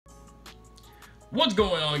What's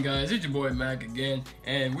going on, guys? It's your boy Mac again,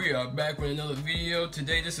 and we are back with another video.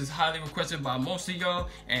 Today this is highly requested by most of y'all,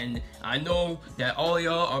 and I know that all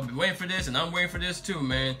y'all are waiting for this, and I'm waiting for this too,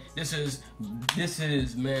 man. This is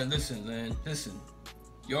man, listen.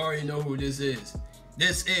 You already know who this is.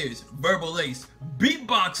 This is Verbalase,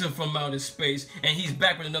 beatboxer from outer space, and he's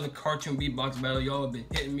back with another cartoon beatbox battle. Y'all have been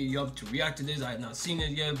hitting me up to react to this. I have not seen it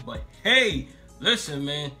yet, but hey, listen,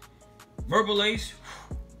 man. Verbalase,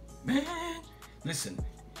 man. Listen,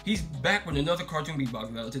 he's back with another cartoon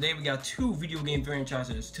beatbox battle. Today we got two video game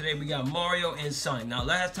franchises. Today we got Mario and Sonic. Now,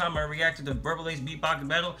 last time I reacted to Verbalase beatbox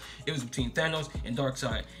battle, it was between Thanos and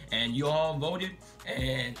Darkseid. And you all voted,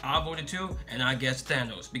 and I voted too, and I guess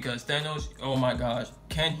Thanos. Because Thanos, oh my gosh,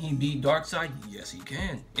 can he beat Darkseid? Yes, he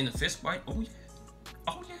can. In a fist fight? Oh yeah.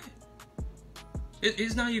 Oh yeah.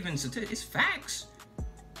 It's not even statistics, it's facts.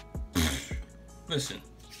 Listen.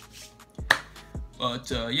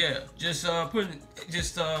 But yeah,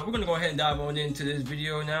 we're gonna go ahead and dive on into this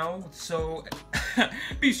video now. So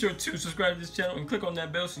be sure to subscribe to this channel and click on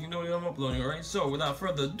that bell so you know when I'm uploading. Alright, so without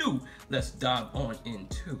further ado, let's dive on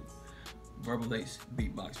into Verbalase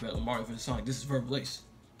beatbox battle. Mario vs Sonic. This is Verbalase.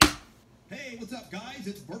 Hey, what's up, guys?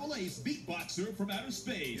 It's Verbalase, beatboxer from outer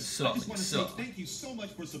space. I just want to say thank you so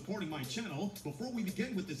much for supporting my channel. Before we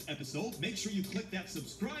begin with this episode, make sure you click that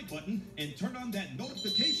subscribe button and turn on that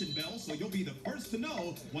notification bell so you'll be the first to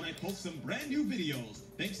know when I post some brand new videos.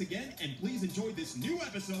 Thanks again, and please enjoy this new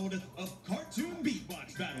episode of Cartoon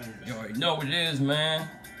Beatbox Battle. You already know what it is, man.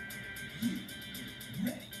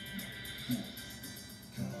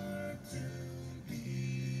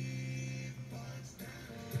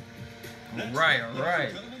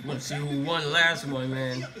 Alright. Let's see who won the last one,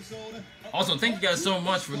 man. Also, thank you guys so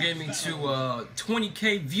much for getting me to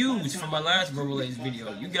 20K views from my last Verbalase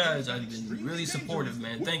video. You guys have been really supportive,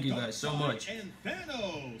 man. Thank you guys so much. And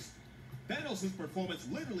Thanos' performance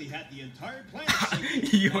literally had the entire planet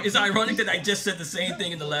It's ironic that I just said the same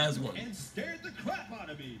thing in the last one. And scared the crap out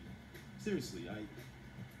of me. Seriously, I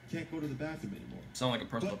can't go to the bathroom anymore. Sound like a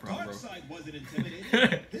personal problem, bro. Darkseid wasn't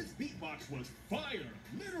intimidated. His beatbox was fire,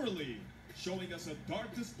 literally. Showing us a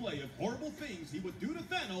dark display of horrible things he would do to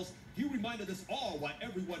Thanos, he reminded us all why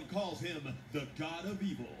everyone calls him the God of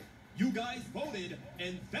Evil. You guys voted,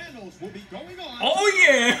 and Thanos will be going on. Oh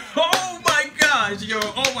yeah! Oh my gosh, yo!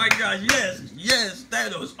 Oh my gosh, yes,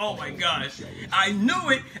 Thanos! Oh my gosh! I knew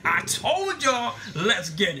it! I told y'all!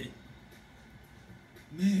 Let's get it!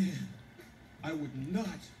 Man, I would not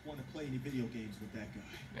want to play any video games with that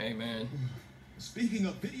guy. Hey, man. Speaking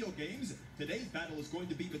of video games, today's battle is going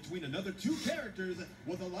to be between another two characters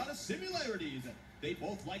with a lot of similarities. They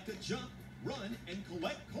both like to jump, run, and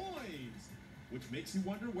collect coins. Which makes you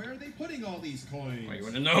wonder, where are they putting all these coins? Well, you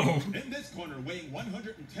want to know. In this corner, weighing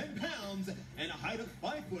 110 pounds and a height of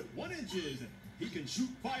 5 foot 1 inches, he can shoot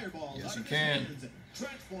fireballs out of his hands,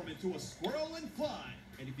 transform into a squirrel and fly.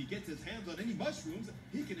 And if he gets his hands on any mushrooms,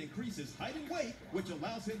 he can increase his height and weight, which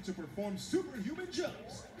allows him to perform superhuman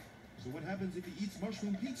jumps. So what happens if he eats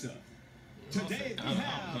mushroom pizza? Today we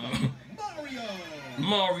have Mario!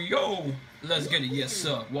 Mario! Let's get it, yes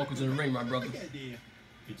sir. Welcome to the ring, my brother.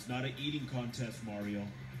 It's not an eating contest, Mario.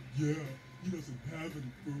 Yeah, he doesn't have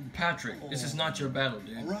any food. Patrick, this is not your battle,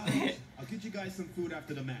 dude. Alright, I'll get you guys some food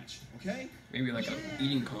after the match, okay? Maybe like an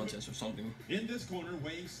eating contest or something. In this corner,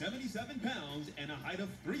 weighing 77 pounds and a height of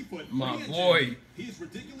 3 foot 3 my inches, boy. He is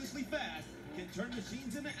ridiculously fast, can turn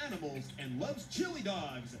machines into animals, and loves chili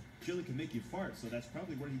dogs. Chili can make you fart, so that's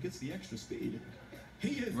probably where he gets the extra speed. He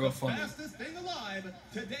is the fastest thing alive.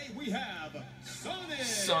 Today we have Sonic!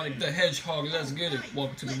 Sonic the Hedgehog, let's get it.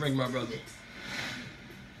 Welcome to the ring, my brother.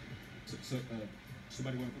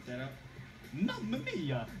 Somebody want to put that out? Mamma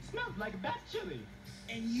mia! Smells like bad chili.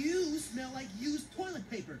 And you smell like used toilet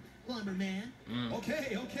paper, plumber man.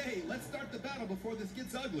 Okay, let's start the battle before this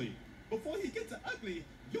gets ugly. Before he gets ugly,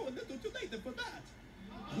 you're a little too late for that.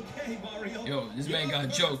 Okay, Mario. Yo, this man got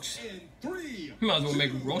jokes. He might as well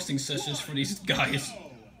make roasting sessions for these guys.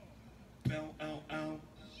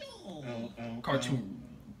 Cartoon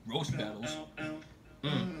roast battles.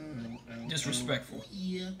 Disrespectful.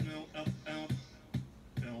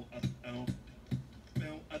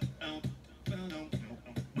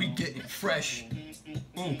 We getting fresh.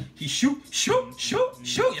 He shoot,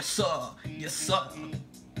 yes sir, yes sir.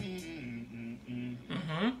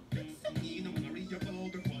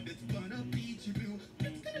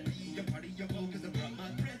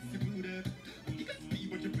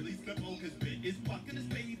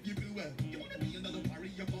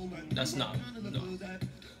 That's not.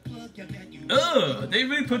 No. They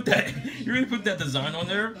really put that. You really put that design on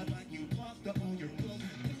there.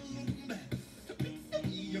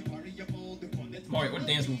 Mario, what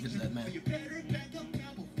dance move is that, man?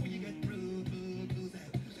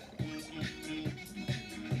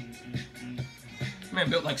 Man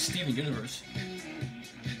built like Steven Universe.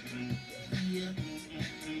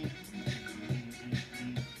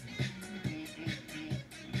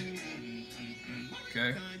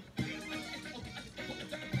 Okay.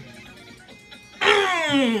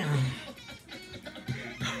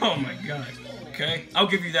 Oh my god. Okay, I'll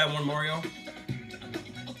give you that one, Mario.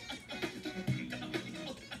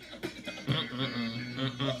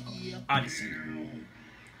 Odyssey.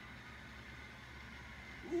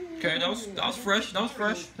 Okay, that was fresh. That was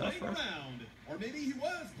fresh. That was fresh. Or maybe he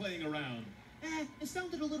was playing around. It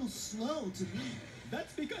sounded a little slow to me.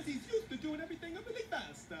 That's because he's used to doing everything a really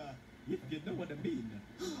fast. If you know what I mean.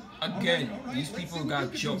 Again, all right, these people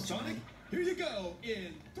got jokes, man. Here you go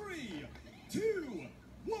in 3, 2,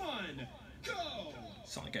 1, go!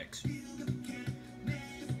 Sonic X.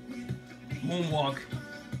 Moonwalk.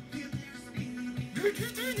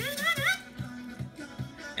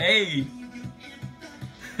 Hey!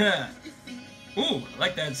 Ooh, I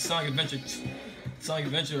like that Sonic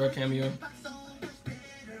Adventure cameo.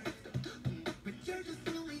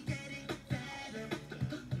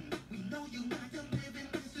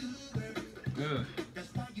 Good.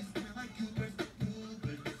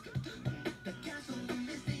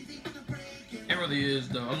 It really is,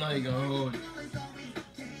 though. I'm not even gonna hold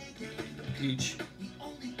Peach.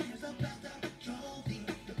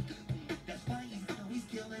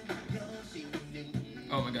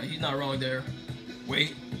 Oh my god, he's not wrong there.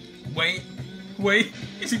 Wait.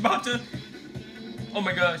 Is he about to? Oh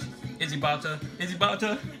my gosh. Is he about to?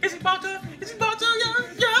 Yeah.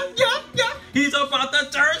 He's about to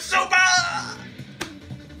turn super!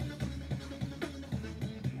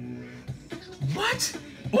 What?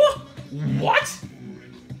 Oh, what?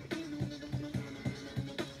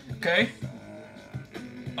 Okay.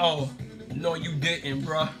 Oh, no you didn't,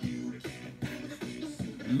 bruh.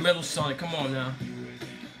 Metal Sonic, come on now.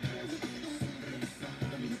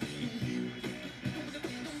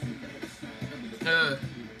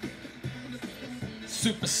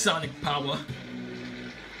 Supersonic power.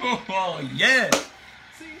 Oh yeah,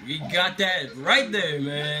 we got that right there,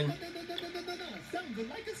 man. Sounds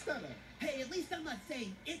like a stutter. Hey, at least I'm not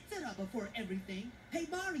saying it's it up before everything. Hey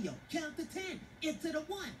Mario, count to 10. It's it a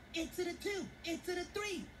 1. It's it a 2. It's it a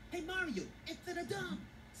 3. Hey Mario, it's it a dumb.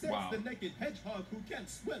 Says Wow. the naked hedgehog who can't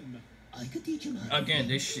swim. I could teach him. Again,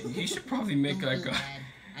 he should probably make like a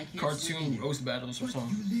cartoon roast battles or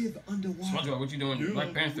something. You live underwater. SpongeBob, what you doing? Yeah,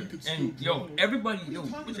 Black Panther. we could And still yo, do everybody, What are yo, you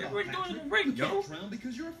talking what's about, everybody doing in Patrick? the ring, You yo? can't drown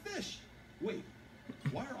because you're a fish. Wait,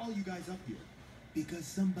 why are all you guys up here? Because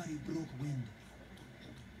somebody broke wind.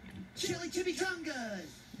 Chili Chimichangas!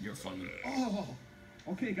 You're funny. Oh,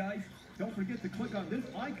 okay, guys. Don't forget to click on this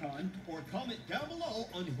icon or comment down below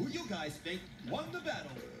on who you guys think won the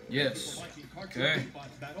battle. Yes. Thank you for watching Okay. Cartoon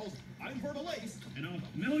Beatbox Battles. I'm Verbalase. And I'll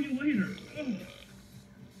mail you later. Oh.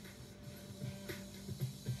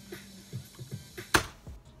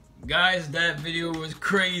 Guys, that video was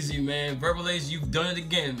crazy, man. Verbalase, you've done it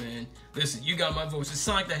again, man. Listen, you got my voice. It's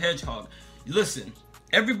Sonic the Hedgehog. Listen,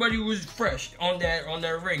 everybody was fresh on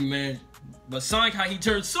that ring, man. But Sonic, how he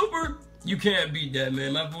turned super, you can't beat that,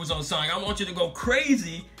 man. My voice on Sonic. I want you to go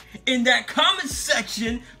crazy in that comment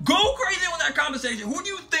section. Go crazy on that comment section. Who do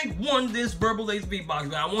you think won this Verbalase beatbox,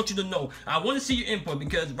 man? I want you to know. I want to see your input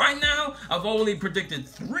because right now, I've only predicted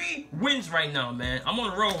 3 wins right now, man. I'm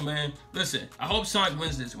on the roll, man. Listen, I hope Sonic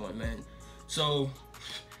wins this one, man. So,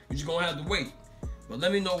 you're just gonna have to wait. But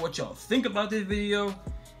let me know what y'all think about this video.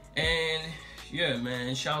 And, yeah,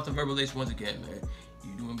 man, shout out to Verbalase once again, man.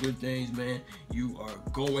 You doing good things, man. You are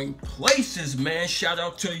going places, man. Shout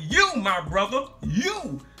out to you, my brother.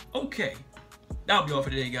 You. Okay. That'll be all for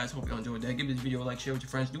today, guys. Hope y'all enjoyed that. Give this video a like, share with your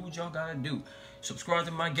friends. Do what y'all gotta do. Subscribe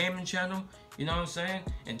to my gaming channel. You know what I'm saying?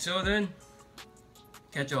 Until then,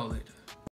 catch y'all later.